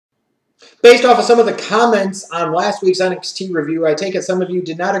Based off of some of the comments on last week's NXT review, I take it some of you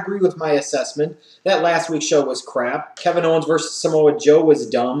did not agree with my assessment that last week's show was crap, Kevin Owens versus Samoa Joe was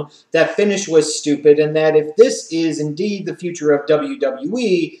dumb, that finish was stupid, and that if this is indeed the future of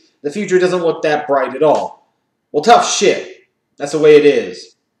WWE, the future doesn't look that bright at all. Well, tough shit. That's the way it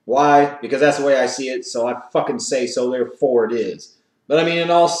is. Why? Because that's the way I see it, so I fucking say so, therefore it is. But I mean,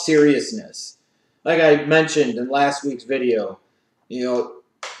 in all seriousness, like I mentioned in last week's video,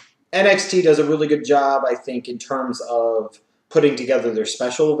 NXT does a really good job, I think, in terms of putting together their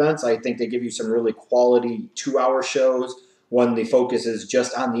special events. I think they give you some really quality 2-hour shows when the focus is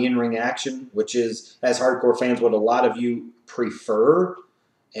just on the in-ring action, which is, as hardcore fans, what a lot of you prefer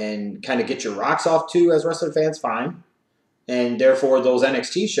and kind of get your rocks off to as wrestling fans, fine. And therefore, those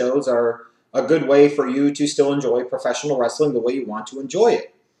NXT shows are a good way for you to still enjoy professional wrestling the way you want to enjoy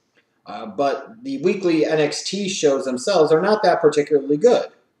it. But the weekly NXT shows themselves are not that particularly good.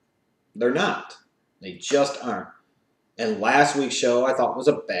 They're not. They just aren't. And last week's show I thought was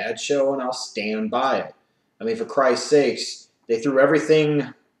a bad show, and I'll stand by it. I mean, for Christ's sakes, they threw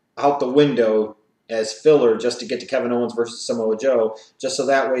everything out the window as filler just to get to Kevin Owens versus Samoa Joe, just so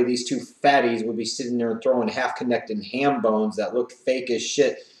that way these two fatties would be sitting there throwing half-connected ham bones that looked fake as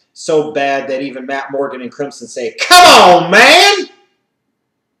shit, so bad that even Matt Morgan and Crimson say, "Come on, man!"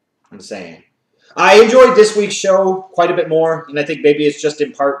 I'm saying. I enjoyed this week's show quite a bit more, and I think maybe it's just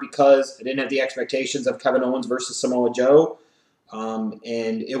in part because I didn't have the expectations of Kevin Owens versus Samoa Joe, and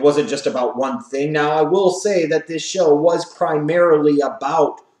it wasn't just about one thing. Now, I will say that this show was primarily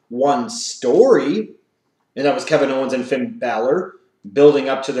about one story, and that was Kevin Owens and Finn Balor building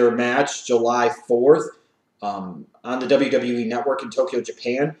up to their match July 4th on the WWE Network in Tokyo,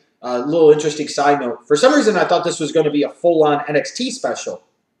 Japan. A little interesting side note. For some reason, I thought this was going to be a full-on NXT special.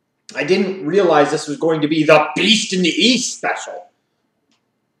 I didn't realize this was going to be the Beast in the East special.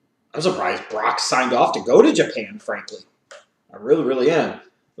 I'm surprised Brock signed off to go to Japan, frankly. I really, really am.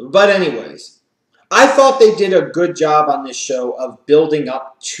 But anyways, I thought they did a good job on this show of building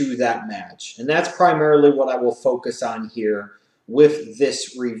up to that match. And that's primarily what I will focus on here with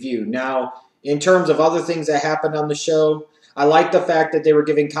this review. Now, in terms of other things that happened on the show, I like the fact that they were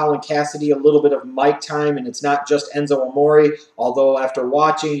giving Colin Cassidy a little bit of mic time, and it's not just Enzo Amore, although after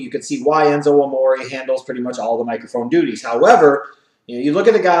watching, you can see why Enzo Amore handles pretty much all the microphone duties. However, you look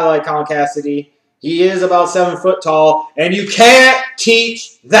at a guy like Colin Cassidy, he is about 7 foot tall, and you can't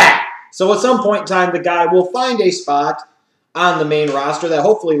teach that. So at some point in time, the guy will find a spot on the main roster that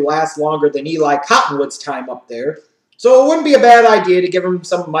hopefully lasts longer than Eli Cottonwood's time up there. So it wouldn't be a bad idea to give him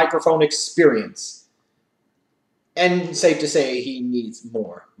some microphone experience. And safe to say, he needs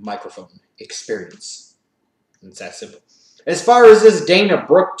more microphone experience. It's that simple. As far as this Dana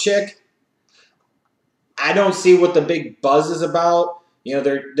Brooke chick, I don't see what the big buzz is about.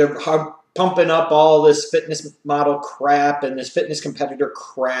 They're pumping up all this fitness model crap and this fitness competitor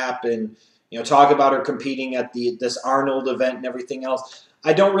crap and, talk about her competing at this Arnold event and everything else.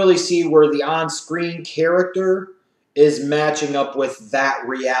 I don't really see where the on-screen character is matching up with that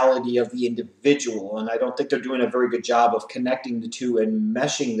reality of the individual, and I don't think they're doing a very good job of connecting the two and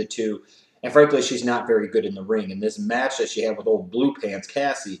meshing the two, and frankly, she's not very good in the ring, and this match that she had with old Blue Pants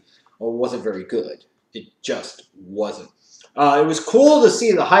Cassie wasn't very good. It just wasn't. It was cool to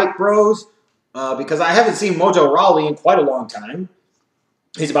see the Hype Bros, because I haven't seen Mojo Rawley in quite a long time.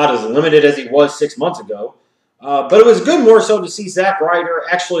 He's about as limited as he was 6 months ago. But it was good more so to see Zack Ryder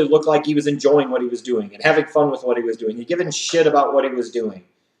actually look like he was enjoying what he was doing and having fun with what he was doing and giving shit about what he was doing.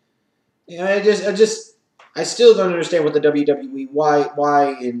 I still don't understand what the WWE,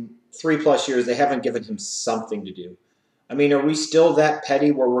 why in 3+ years they haven't given him something to do. I mean, are we still that petty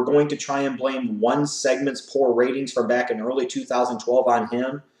where we're going to try and blame one segment's poor ratings from back in early 2012 on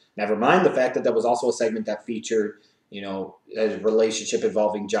him? Never mind the fact that that was also a segment that featured, a relationship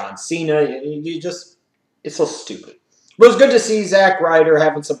involving John Cena. It's so stupid. But it was good to see Zack Ryder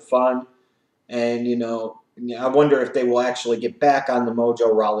having some fun. And, I wonder if they will actually get back on the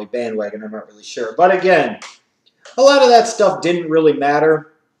Mojo Rawley bandwagon. I'm not really sure. But again, a lot of that stuff didn't really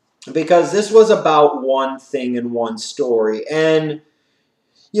matter because this was about one thing and one story. And,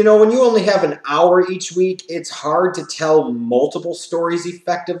 when you only have an hour each week, it's hard to tell multiple stories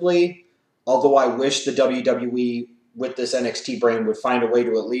effectively. Although I wish the WWE with this NXT brand would find a way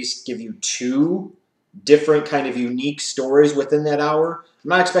to at least give you 2 different kind of unique stories within that hour. I'm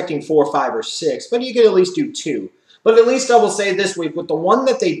not expecting 4, 5, or 6, but you could at least do 2. But at least I will say this week, with the one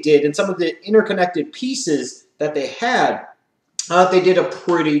that they did and some of the interconnected pieces that they had, they did a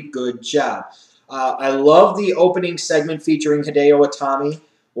pretty good job. I love the opening segment featuring Hideo Itami,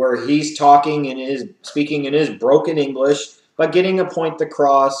 where he's speaking in his broken English, but getting a point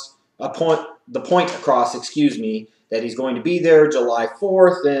across the point across, excuse me, that he's going to be there July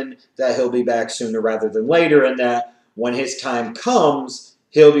 4th and that he'll be back sooner rather than later, and that when his time comes,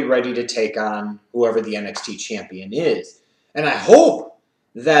 he'll be ready to take on whoever the NXT champion is. And I hope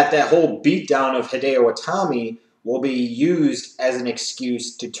that that whole beatdown of Hideo Itami will be used as an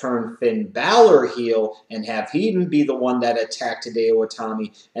excuse to turn Finn Balor heel and have him be the one that attacked Hideo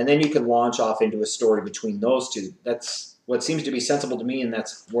Itami, and then you can launch off into a story between those two. That's what seems to be sensible to me, and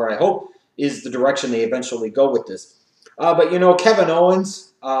that's where I hope is the direction they eventually go with this. But, Kevin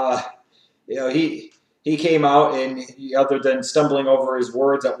Owens, he came out and, other than stumbling over his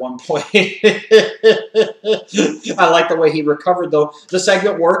words at one point, I like the way he recovered, though. The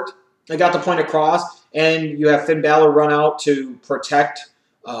segment worked. I got the point across, and you have Finn Balor run out to protect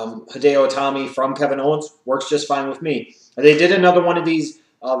Hideo Itami from Kevin Owens. Works just fine with me. And they did another one of these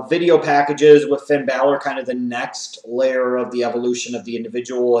video packages with Finn Balor, kind of the next layer of the evolution of the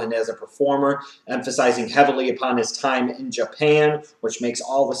individual and as a performer, emphasizing heavily upon his time in Japan, which makes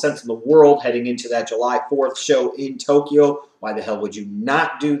all the sense in the world heading into that July 4th show in Tokyo. Why the hell would you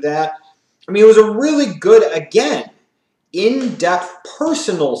not do that? I mean, it was a really good, again, in-depth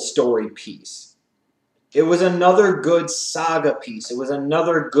personal story piece. It was another good saga piece. It was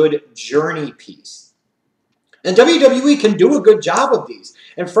another good journey piece. And WWE can do a good job of these.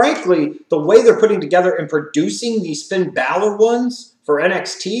 And frankly, the way they're putting together and producing these Finn Balor ones for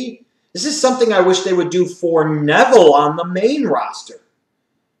NXT, this is something I wish they would do for Neville on the main roster.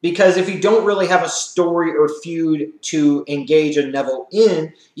 Because if you don't really have a story or feud to engage a Neville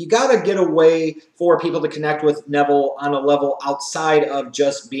in, you got to get a way for people to connect with Neville on a level outside of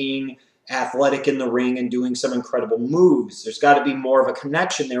just being athletic in the ring and doing some incredible moves. There's got to be more of a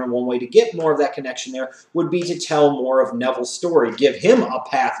connection there, and one way to get more of that connection there would be to tell more of Neville's story. Give him a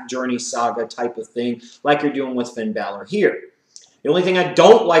path, journey, saga type of thing, like you're doing with Finn Balor here. The only thing I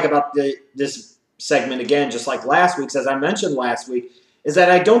don't like about this segment, again, just like last week's, as I mentioned last week, is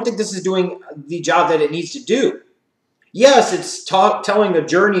that I don't think this is doing the job that it needs to do. Yes, it's telling a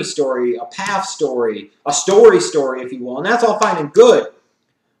journey story, a path story, a story, if you will, and that's all fine and good.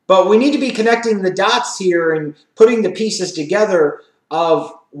 But we need to be connecting the dots here and putting the pieces together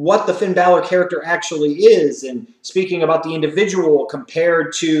of what the Finn Balor character actually is, and speaking about the individual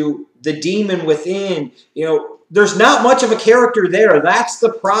compared to the demon within. There's not much of a character there. That's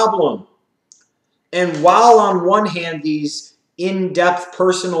the problem. And while on one hand, these in-depth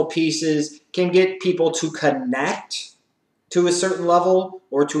personal pieces can get people to connect to a certain level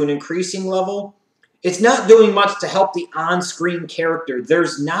or to an increasing level, it's not doing much to help the on-screen character.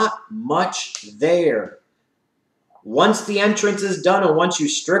 There's not much there. Once the entrance is done and once you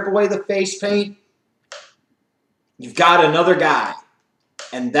strip away the face paint, you've got another guy.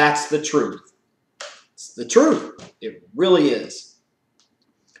 And that's the truth. It's the truth. It really is.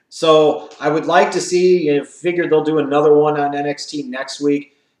 So I would like to see, figure they'll do another one on NXT next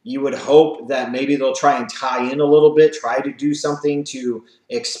week. You would hope that maybe they'll try and tie in a little bit, try to do something to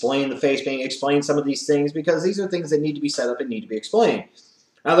explain the face paint, explain some of these things, because these are things that need to be set up and need to be explained.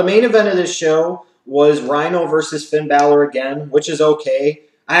 Now, the main event of this show was Rhino versus Finn Balor again, which is okay.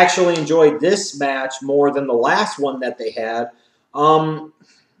 I actually enjoyed this match more than the last one that they had.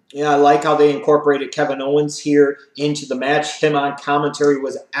 I like how they incorporated Kevin Owens here into the match. Him on commentary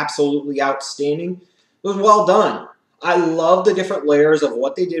was absolutely outstanding. It was well done. I love the different layers of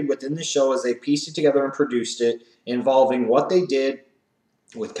what they did within the show as they pieced it together and produced it, involving what they did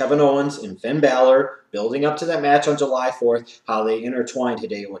with Kevin Owens and Finn Balor, building up to that match on July 4th, how they intertwined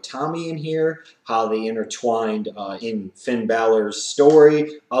Hideo Itami in here, how they intertwined in Finn Balor's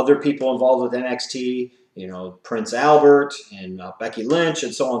story, other people involved with NXT, Prince Albert and Becky Lynch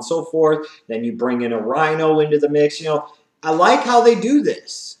and so on and so forth. Then you bring in a Rhino into the mix. I like how they do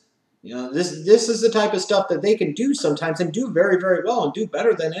this. This is the type of stuff that they can do sometimes and do very, very well and do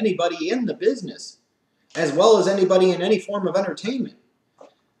better than anybody in the business, as well as anybody in any form of entertainment.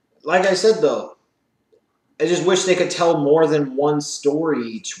 Like I said, though, I just wish they could tell more than one story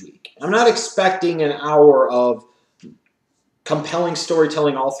each week. I'm not expecting an hour of compelling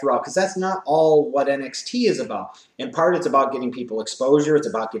storytelling all throughout, because that's not all what NXT is about. In part, it's about getting people exposure. It's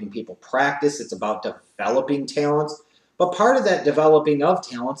about getting people practice. It's about developing talents. But part of that developing of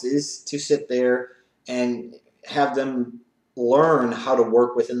talents is to sit there and have them learn how to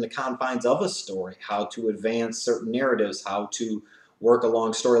work within the confines of a story, how to advance certain narratives, how to work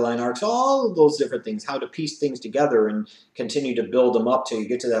along storyline arcs, all of those different things, how to piece things together and continue to build them up till you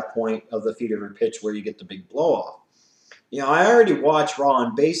get to that point of the fever pitch where you get the big blow-off. I already watched Raw,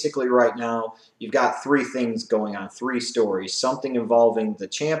 and basically right now, you've got three things going on, three stories. Something involving the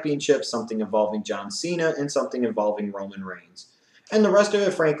championship, something involving John Cena, and something involving Roman Reigns. And the rest of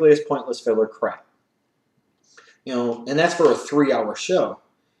it, frankly, is pointless filler crap. And that's for a 3-hour show.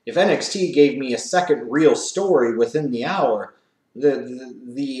 If NXT gave me a second real story within the hour,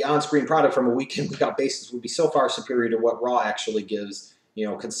 the on-screen product from a week-in, week-out basis would be so far superior to what Raw actually gives,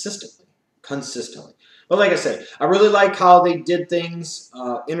 consistently. But like I said, I really like how they did things,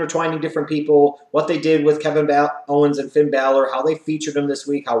 intertwining different people, what they did with Kevin Owens and Finn Balor, how they featured them this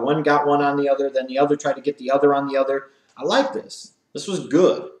week, how one got one on the other, then the other tried to get the other on the other. I like this. This was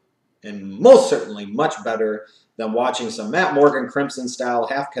good, and most certainly much better than watching some Matt Morgan Crimson style,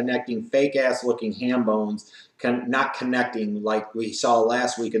 half-connecting, fake-ass looking ham bones, not connecting like we saw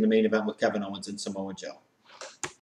last week in the main event with Kevin Owens and Samoa Joe.